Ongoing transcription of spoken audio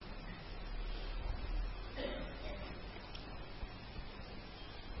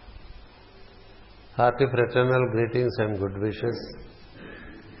Hearty fraternal greetings and good wishes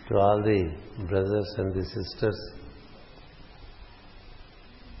to all the brothers and the sisters.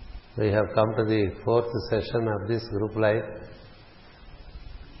 We have come to the fourth session of this group life,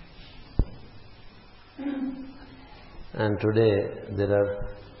 and today there are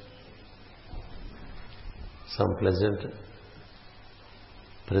some pleasant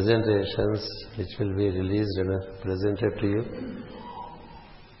presentations which will be released and presented to you.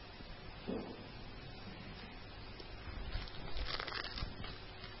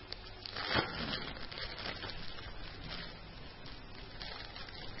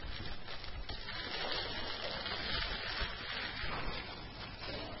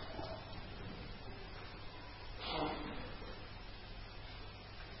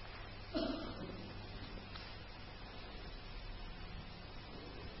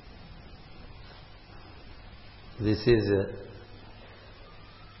 This is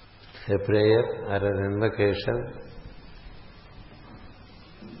a prayer or an invocation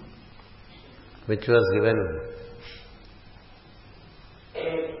which was given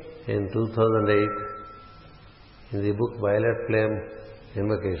in 2008 in the book Violet Flame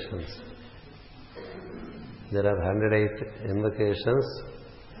Invocations. There are 108 invocations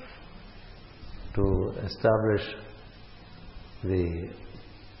to establish the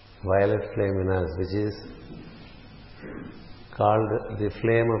violet flame in us, which is called the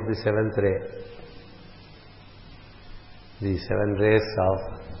flame of the seventh ray, the seven rays of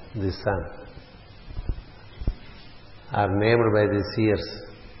the sun are named by the seers,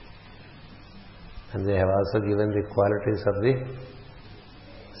 and they have also given the qualities of the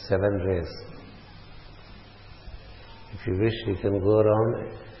seven rays. If you wish, you can go around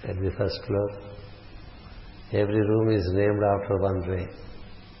at the first floor. Every room is named after one ray.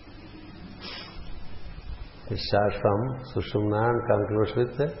 It starts from Sushumna and concludes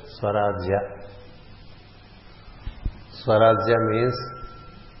with Swarajya. Swarajya means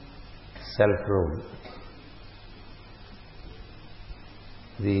self-rule.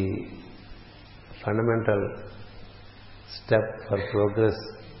 The fundamental step for progress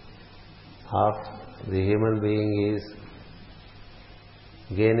of the human being is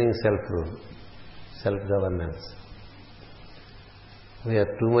gaining self-rule, self-governance. We are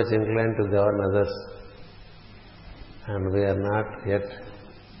too much inclined to govern others, and we are not yet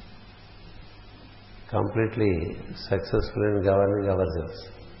completely successful in governing ourselves.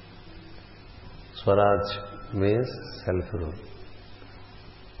 Swaraj means self-rule.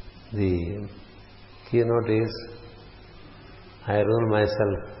 The keynote is, I rule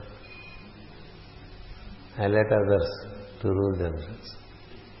myself, I let others to rule themselves.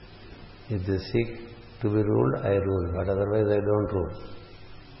 If they seek to be ruled, I rule, but otherwise I don't rule.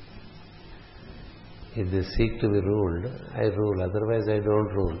 If they seek to be ruled, I rule, otherwise I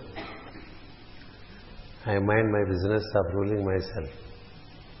don't rule. I mind my business of ruling myself.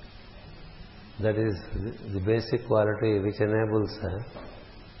 That is the basic quality which enables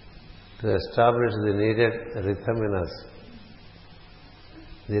to establish the needed rhythm in us.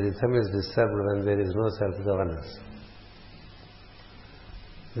 The rhythm is disturbed when there is no self-governance.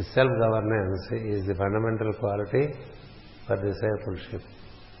 The self-governance is the fundamental quality for discipleship.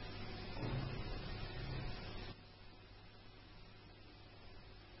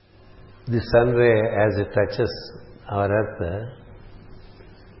 The sun ray, as it touches our earth,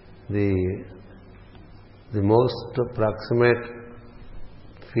 the most proximate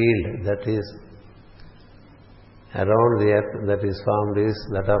field that is around the earth that is formed is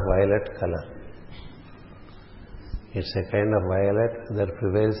that of violet color. It's a kind of violet that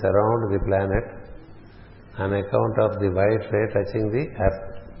prevails around the planet on account of the white ray touching the earth.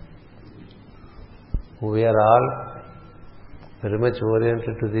 We are all very much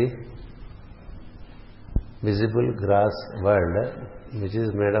oriented to the visible grass world, which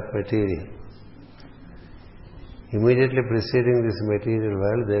is made of material. Immediately preceding this material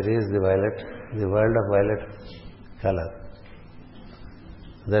world, there is the world of violet color.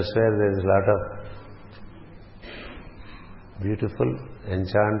 That's where there is a lot of beautiful,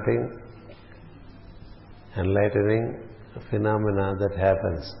 enchanting, enlightening phenomena that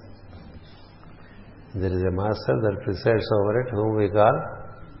happens. There is a master that presides over it, whom we call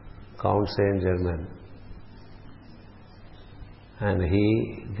Count Saint Germain. And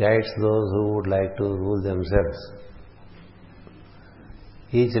he guides those who would like to rule themselves.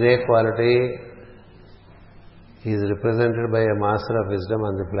 Each ray quality is represented by a master of wisdom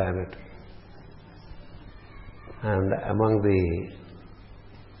on the planet. And among the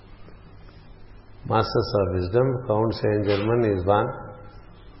masters of wisdom, Count Saint Germain is one.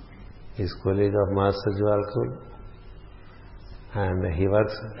 He is colleague of Master Jualkul, and he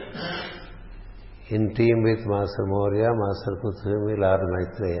works in team with Master Maurya, Master Kuthumi, Lord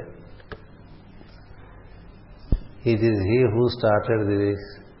Maitreya. It is he who started the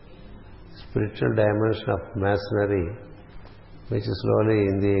spiritual dimension of masonry, which slowly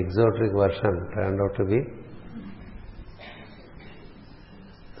in the exoteric version turned out to be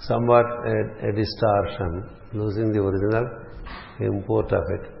somewhat a distortion, losing the original import of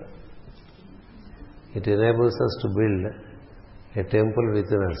it. It enables us to build a temple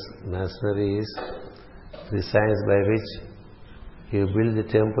within us. Masonry is the science by which you build the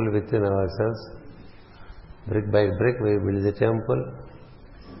temple within ourselves. Brick by brick we build the temple,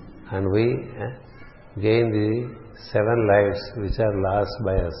 and we gain the 7 lights which are lost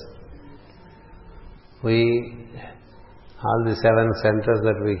by us. All the 7 centers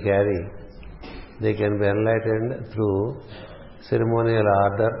that we carry, they can be enlightened through ceremonial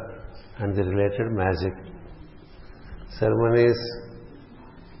order and the related magic. Ceremonies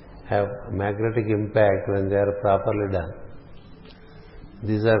have magnetic impact when they are properly done.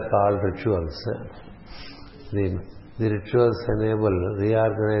 These are called rituals. The rituals enable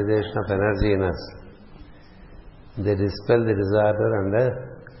reorganization of energy in us. They dispel the disorder and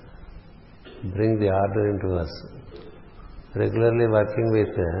bring the order into us. Regularly working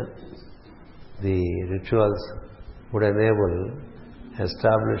with the rituals would enable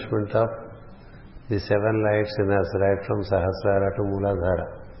establishment of the 7 lights in us, right from Sahasrara to Mooladhara.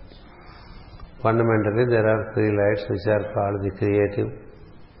 Fundamentally, there are 3 lights which are called the creative,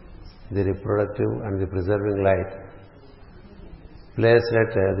 the reproductive and the preserving light, placed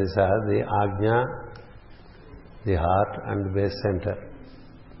at the Ajna, the heart and the base center.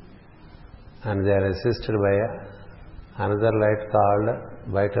 And they are assisted by another light called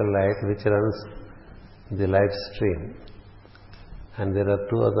vital light, which runs the light stream. And there are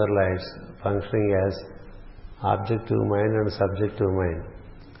 2 other lights functioning as objective mind and subjective mind.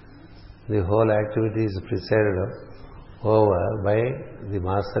 The whole activity is presided over by the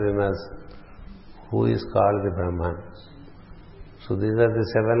Master in us, who is called the Brahman. So these are the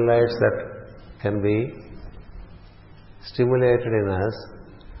 7 lights that can be stimulated in us,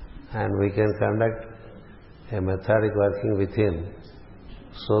 and we can conduct a methodic working within,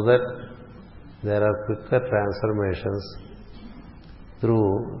 so that there are quicker transformations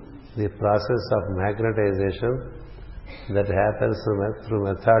through the process of magnetization that happens through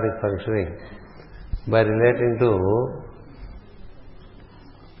methodic functioning by relating to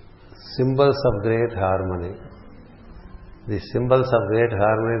symbols of great harmony. The symbols of great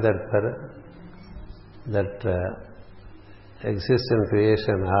harmony that exist in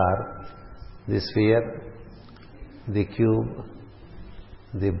creation are the sphere, the cube,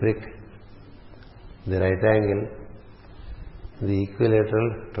 the brick, the right angle, the equilateral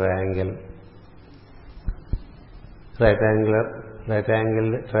triangle, right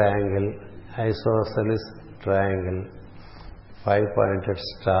angled triangle, isosceles triangle, 5-pointed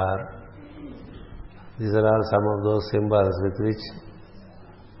star. These are all some of those symbols with which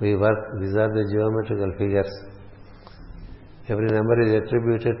we work. These are the geometrical figures. Every number is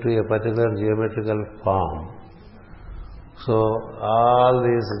attributed to a particular geometrical form. So all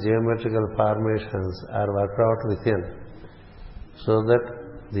these geometrical formations are worked out within, so that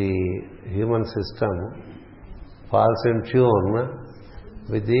the human system falls in tune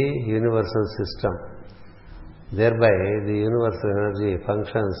with the universal system. Thereby the universal energy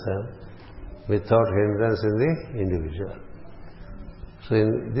functions without hindrance in the individual. So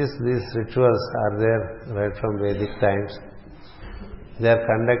in these rituals are there right from Vedic times. They are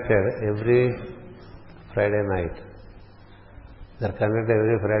conducted every Friday night. They are conducted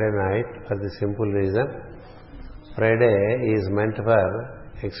every Friday night for the simple reason, Friday is meant for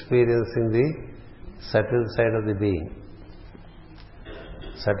experiencing the subtle side of the being,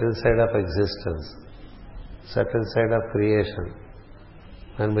 subtle side of existence, subtle side of creation.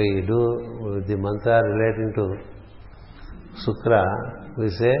 When we do the mantra relating to Sukra, we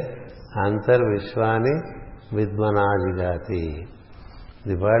say Antar Vishwani Vidmanajigati.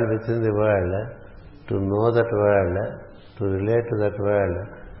 The world within the world, to know that world, to relate to that world,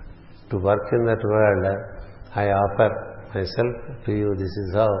 to work in that world, I offer myself to you. This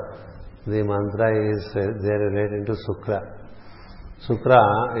is how the mantra is there relating to Sukra. Sukra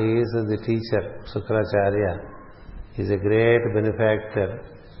is the teacher. Sukracharya is a great benefactor.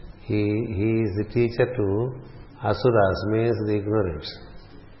 He is the teacher to Asuras, means the ignorance.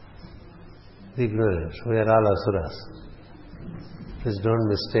 The ignorance. We are all Asuras. Please don't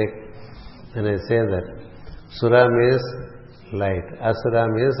mistake when I say that. Sura means light. Asura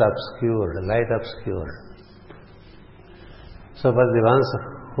means obscured, light obscured. So for the ones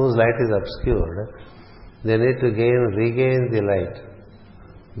whose light is obscured, they need to regain the light.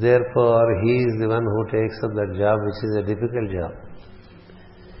 Therefore, he is the one who takes up that job, which is a difficult job.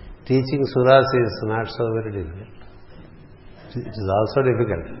 Teaching suras is not so very difficult. It is also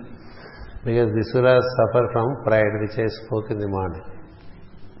difficult, because the suras suffer from pride, which I spoke in the morning.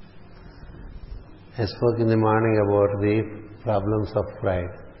 I spoke in the morning about the problems of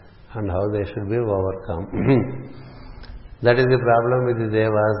pride and how they should be overcome. That is the problem with the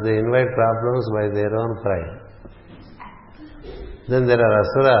devas. They invite problems by their own pride. Then there are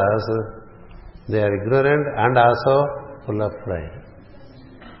asuras. They are ignorant and also full of pride.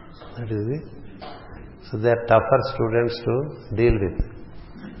 That is the... So they are tougher students to deal with.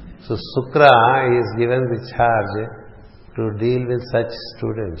 So Sukra is given the charge to deal with such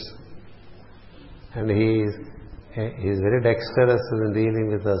students. And he is very dexterous in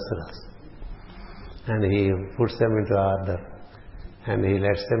dealing with asuras. And he puts them into order. And he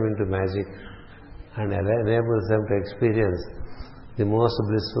lets them into magic. And enables them to experience the most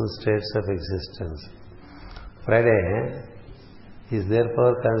blissful states of existence. Friday is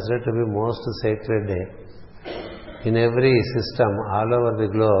therefore considered to be most sacred day. In every system all over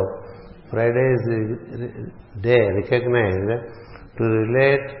the globe, Friday is the day recognized to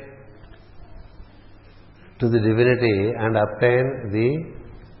relate to the divinity and obtain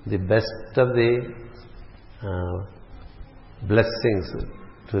the best of the blessings,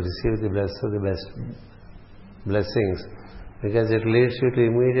 to receive the best of the best blessings, because it leads you to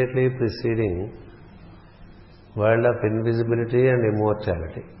immediately preceding world of invisibility and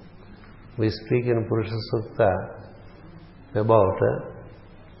immortality. We speak in Purusha Sukta about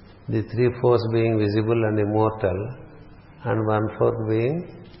the 3/4 being visible and immortal, and 1/4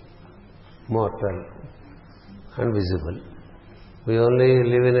 being mortal and visible. We only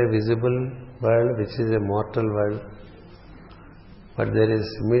live in a visible world, which is a mortal world, but there is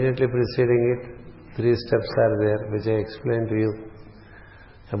immediately preceding it 3 steps are there, which I explained to you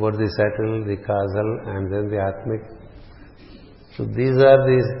about the subtle, the causal, and then the atmic. So these are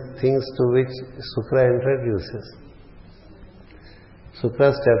the things to which Sukra introduces.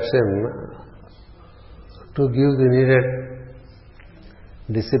 Sukra steps in to give the needed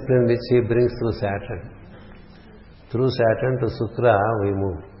discipline which he brings through Saturn. Through Saturn to Sukra we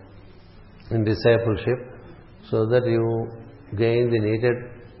move in discipleship, so that you gain the needed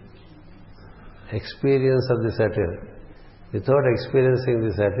experience of the subtle. Without experiencing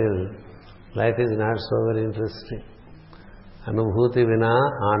the subtle, life is not so very interesting. Anubhuti vina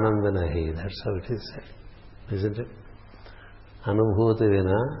ananda nahi. That's how it is said. Isn't it? Anubhuti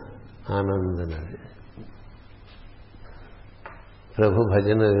vina ananda nahi. Prabhu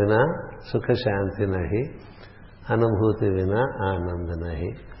bhajana vina sukha shanti nahi. Anubhuti vina ananda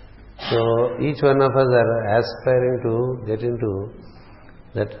nahi. So each one of us are aspiring to get into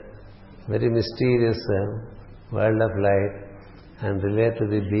that very mysterious world of light and relate to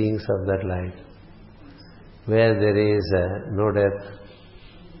the beings of that light, where there is no death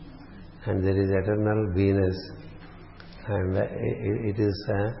and there is eternal beingness, and it is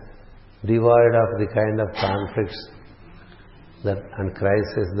devoid of the kind of conflicts and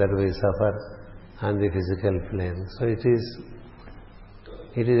crisis that we suffer on the physical plane. So it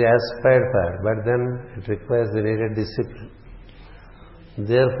is aspired for, but then it requires the needed discipline.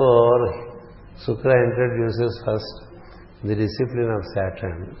 Therefore, Sukra introduces first the discipline of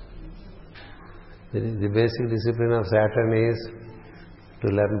Saturn. The basic discipline of Saturn is to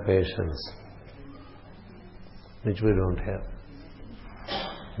learn patience, which we don't have.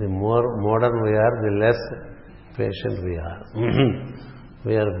 The more modern we are, the less patient we are.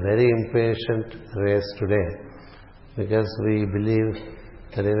 We are very impatient race today, because we believe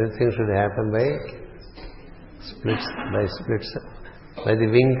that everything should happen by splits, by the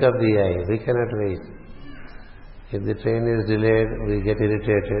wink of the eye. We cannot wait. If the train is delayed, we get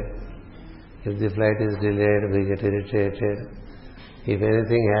irritated. If the flight is delayed, we get irritated. If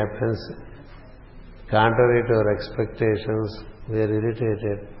anything happens contrary to our expectations, we are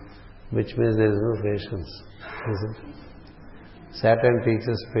irritated, which means there is no patience, isn't it? Saturn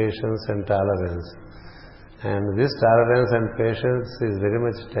teaches patience and tolerance. And this tolerance and patience is very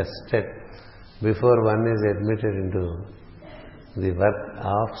much tested before one is admitted into the work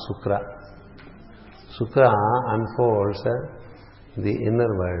of Sukra. Sukra unfolds the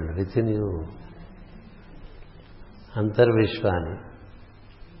inner world within you. Antarvishwani.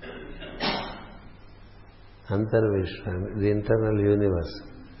 Antarvishwani, the internal universe.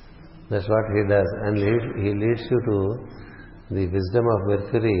 That's what he does. And he leads you to the wisdom of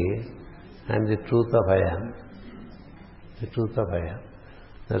Mercury and the truth of I am. The truth of I am.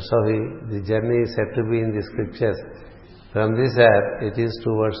 That's how the journey is said to be in the scriptures. From this earth, it is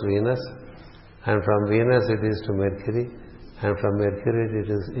towards Venus, and from Venus it is to Mercury, and from Mercury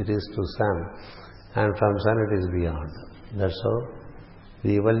it is to Sun, and from Sun it is beyond. That's how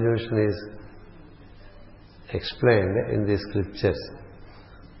the evolution is explained in the scriptures.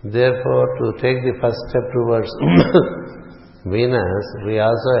 Therefore, to take the first step towards Venus, we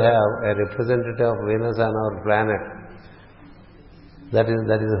also have a representative of Venus on our planet. That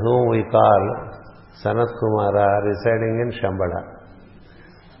is whom we call Sanat Kumara, residing in Shambhala.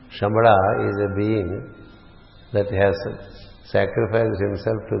 Shambhala is a being that has sacrificed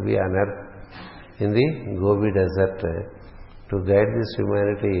himself to be on earth in the Gobi desert to guide this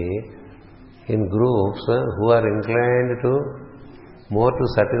humanity in groups who are inclined to more to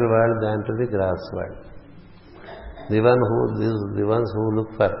subtle world than to the gross world. The ones who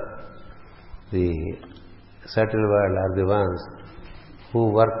look for the subtle world are the ones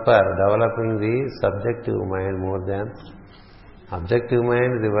who work for developing the subjective mind more than objective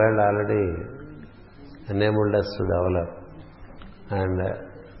mind. The world already enabled us to develop, and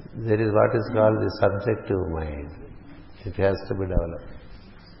there is what is called the subjective mind. It has to be developed.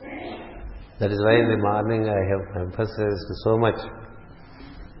 That is why in the morning I have emphasized so much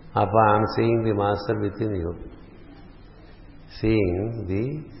upon seeing the Master within you. Seeing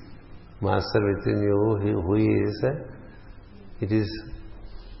the Master within you, who is, it is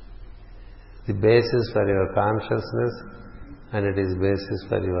the basis for your consciousness and it is basis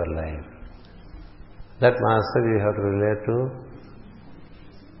for your life. That Master you have to relate to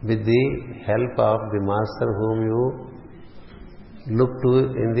with the help of the Master whom you look to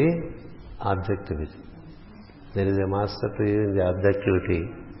in the objectivity. There is a Master to you in the objectivity.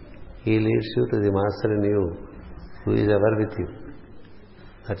 He leads you to the Master in you who is ever with you.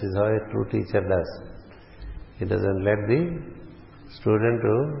 That is how a true teacher does. He doesn't let the student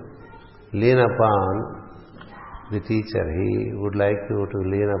to lean upon the teacher. He would like you to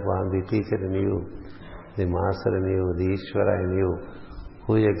lean upon the teacher in you, the Master in you, the Ishvara in you,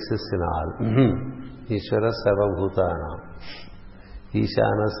 who exists in all. Ishvara Sarvabhutanam,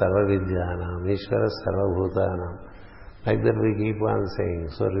 Ishana Sarvavidyanam, Ishvara Sarvabhutanam. Like that we keep on saying.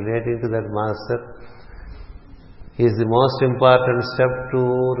 So relating to that Master is the most important step to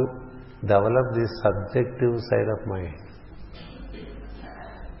develop the subjective side of mind.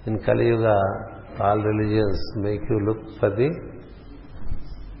 In Kali Yuga, all religions make you look for the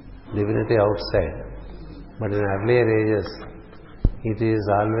divinity outside. But in earlier ages, it is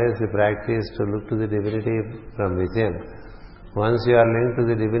always the practice to look to the divinity from within. Once you are linked to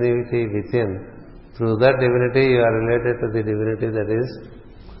the divinity within, through that divinity you are related to the divinity that is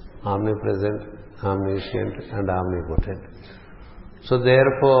omnipresent, omniscient and omnipotent. So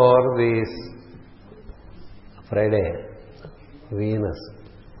therefore this Friday, Venus.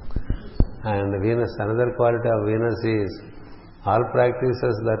 And Venus, another quality of Venus is all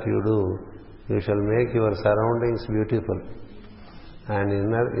practices that you do, you shall make your surroundings beautiful. And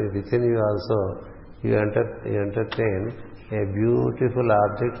within you also, you entertain a beautiful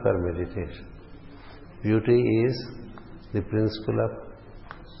object for meditation. Beauty is the principle of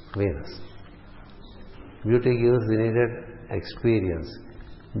Venus. Beauty gives the needed experience.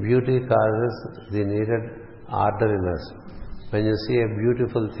 Beauty causes the needed order in us. When you see a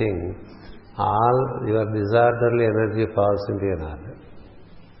beautiful thing, all your disorderly energy falls into an order.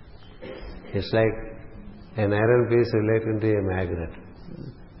 It's like an iron piece relating to a magnet.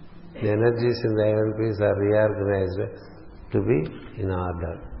 The energies in the iron piece are reorganized to be in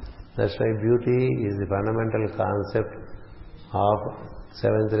order. That's why beauty is the fundamental concept of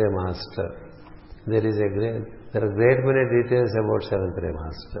Seventh Ray Master. There are great many details about Seventh Ray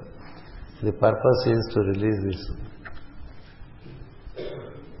Master. The purpose is to release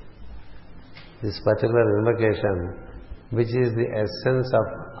this particular invocation, which is the essence of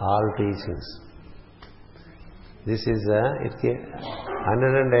all teachings. This is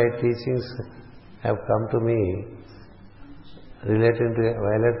 108 teachings have come to me relating to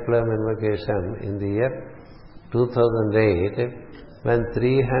violet flame invocation in the year 2008, when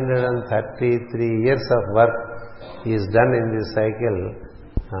 333 years of work is done in this cycle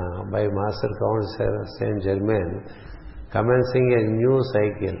by Master Count Saint Germain, commencing a new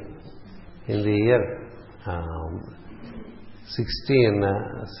cycle in the year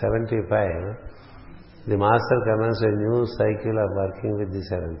 1675. The Master commenced a new cycle of working with the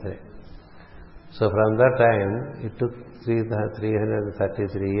Seventh Ray. So from that time, it took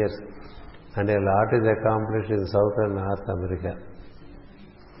 333 years, and a lot is accomplished in South and North America.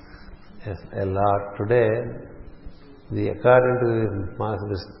 Yes, a lot. Today, according to the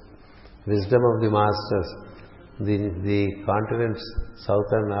wisdom of the Masters, the continents,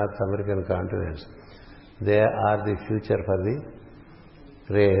 South and North American continents, they are the future for the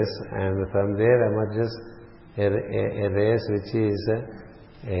race, and from there emerges a race which is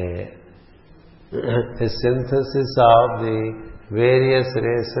a synthesis of the various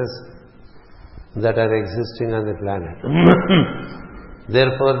races that are existing on the planet.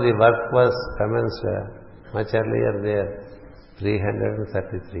 Therefore, the work was commenced much earlier there,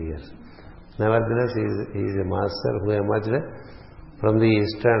 333 years. Nevertheless, he is a master who emerged from the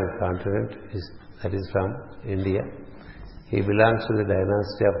eastern continent, that is from India. He belongs to the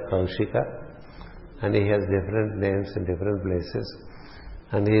dynasty of Kaushika, and he has different names in different places,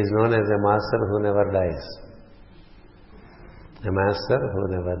 and he is known as a master who never dies. A master who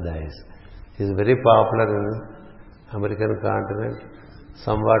never dies. He is very popular in American continent,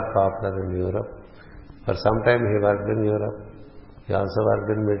 somewhat popular in Europe. For some time he worked in Europe. He also worked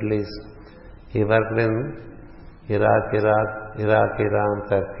in Middle East. He worked in Iraq, Iran,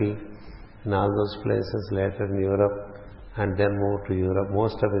 Turkey, in all those places, later in Europe, and then moved to Europe.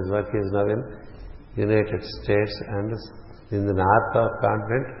 Most of his work is now in United States and in the north of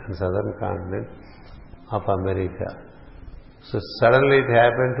continent and southern continent of America. So suddenly it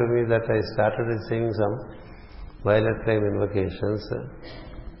happened to me that I started singing some violet flame invocations.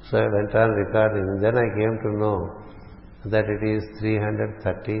 So I went on recording. Then I came to know that it is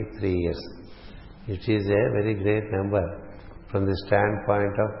 333 years. It is a very great number from the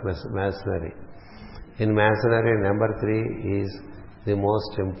standpoint of Masonry. In Masonry, number 3 is the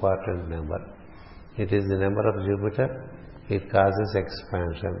most important number. It is the number of Jupiter. It causes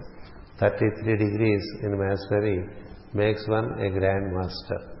expansion. 33 degrees in Masonry makes one a grand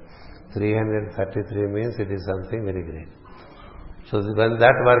master. 333 means it is something very great. So when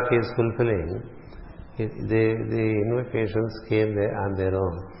that work is fulfilling, the invocations came there on their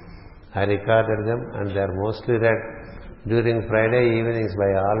own. I recorded them, and they are mostly read during Friday evenings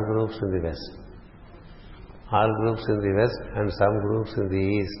by all groups in the West. All groups in the West and some groups in the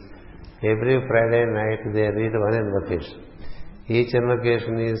East. Every Friday night they read one invocation. Each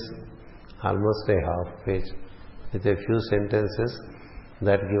invocation is almost a half page with a few sentences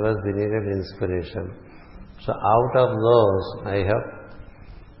that give us the needed inspiration. So out of those, I have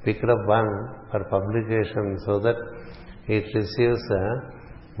picked up one for publication so that it receives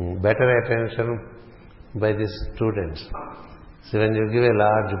better attention by the students. So when you give a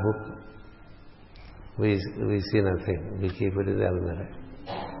large book, we see nothing. We keep it in the almirah.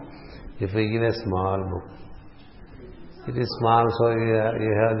 If we give a small book, it is small, so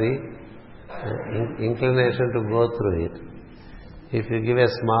you have the inclination to go through it. If you give a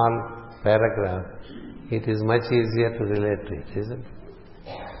small paragraph, it is much easier to relate to it, isn't it?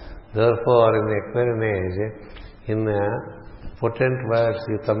 Therefore, in the Aquarian age, in potent words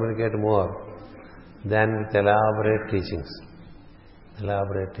you communicate more than with elaborate teachings.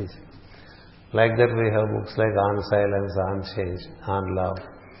 Elaborate teachings. Like that we have books like On Silence, On Change, On Love,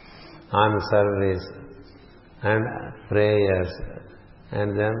 On Service, and Prayers,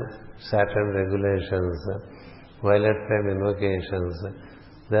 and then Saturn Regulations, Violet Flame Invocations.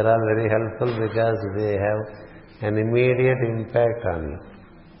 They are all very helpful because they have an immediate impact on you.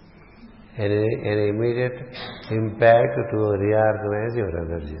 An immediate impact to reorganize your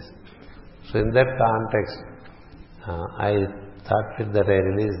energies. So in that context, I thought fit that I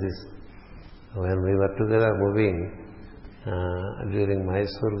release this. When we were together moving during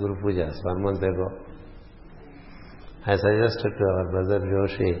Mysore Guru Pujas 1 month ago, I suggested to our brother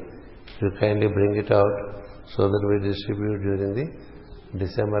Joshi to kindly bring it out so that we distribute during the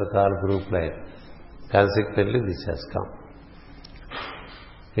December call group life. Consequently, this has come.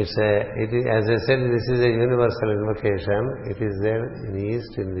 It is, as I said, this is a universal invocation. It is there in the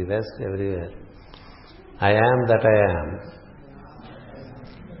East, in the West, everywhere. I am that I am.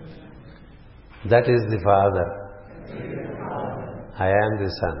 That is the Father. I am the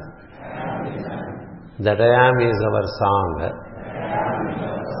Son. That I am is our song.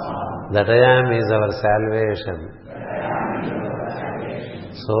 That I am is our salvation.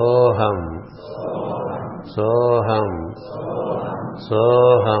 Soham. Soham.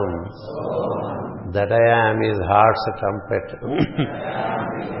 Soham. That I am is heart's trumpet.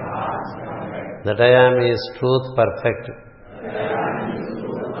 That I am is truth perfect.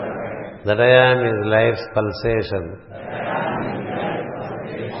 That I am is life's pulsation.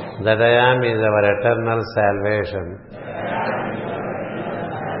 That I am is our eternal salvation.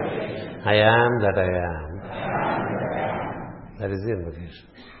 I am that I am. That is the invocation.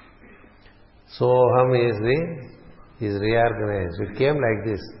 Soham is reorganized. It came like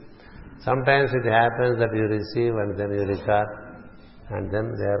this. Sometimes it happens that you receive and then you record, and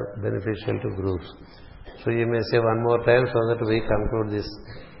then they are beneficial to groups. So you may say one more time so that we conclude this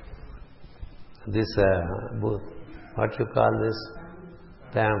what you call this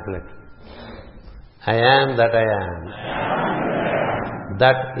pamphlet. I am that I am.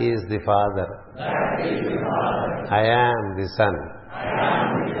 That is the Father. I am the Son.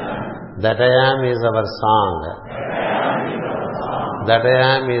 That I am is our song. That I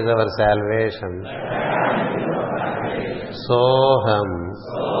am is our salvation. Soham.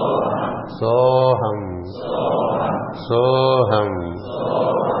 Soham. Soham.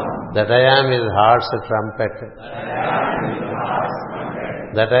 That I am is heart's trumpet.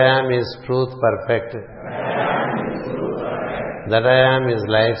 That I am is truth perfect. That I am is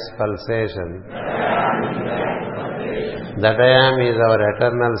life's pulsation. That I am is our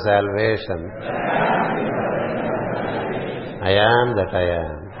eternal salvation. I am that I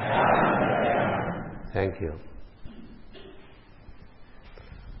am. Thank you.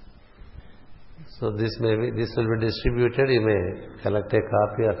 So this will be distributed. You may collect a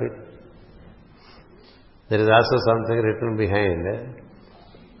copy of it. There is also something written behind.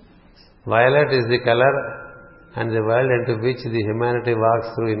 Violet is the color and the world into which the humanity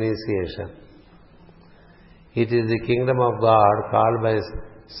walks through initiation. It is the kingdom of God called by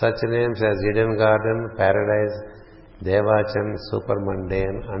such names as Eden Garden, Paradise, Devachan,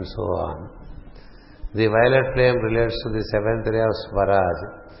 Supermundane, and so on. The violet flame relates to the seventh ray of Swaraj.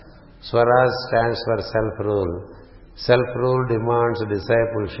 Swaraj stands for self-rule. Self-rule demands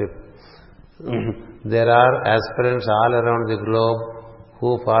discipleship. There are aspirants all around the globe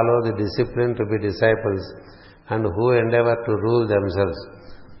who follow the discipline to be disciples and who endeavor to rule themselves.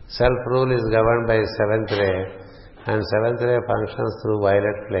 Self-rule is governed by seventh ray, and seventh ray functions through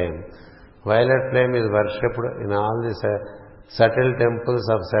violet flame. Violet flame is worshipped in all the subtle temples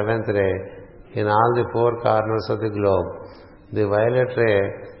of seventh ray in all the four corners of the globe. The violet ray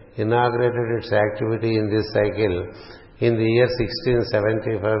inaugurated its activity in this cycle in the year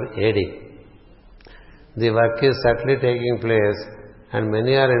 1675 AD. The work is subtly taking place, and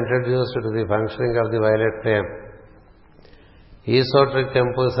many are introduced to the functioning of the violet flame. Esoteric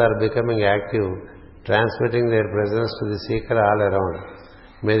temples are becoming active, transmitting their presence to the seeker all around.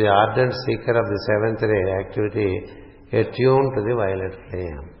 May the ardent seeker of the seventh ray activity attune to the violet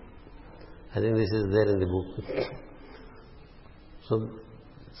flame. I think this is there in the book. So,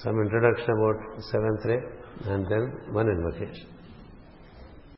 some introduction about seventh ray and then one invocation.